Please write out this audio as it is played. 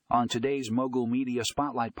On today's Mogul Media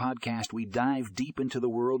Spotlight podcast, we dive deep into the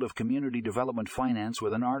world of community development finance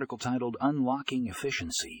with an article titled Unlocking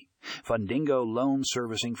Efficiency, Fundingo Loan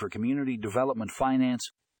Servicing for Community Development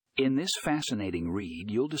Finance. In this fascinating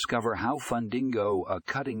read, you'll discover how Fundingo, a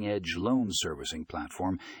cutting-edge loan servicing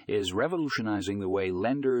platform, is revolutionizing the way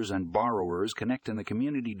lenders and borrowers connect in the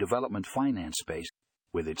community development finance space.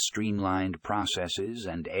 With its streamlined processes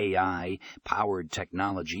and AI-powered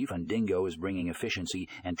technology, Fundingo is bringing efficiency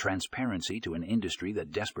and transparency to an industry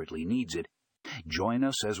that desperately needs it. Join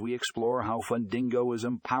us as we explore how Fundingo is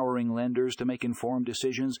empowering lenders to make informed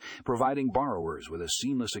decisions, providing borrowers with a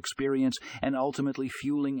seamless experience, and ultimately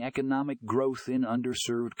fueling economic growth in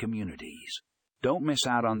underserved communities. Don't miss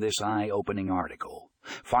out on this eye-opening article.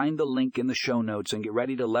 Find the link in the show notes and get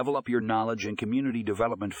ready to level up your knowledge in community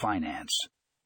development finance.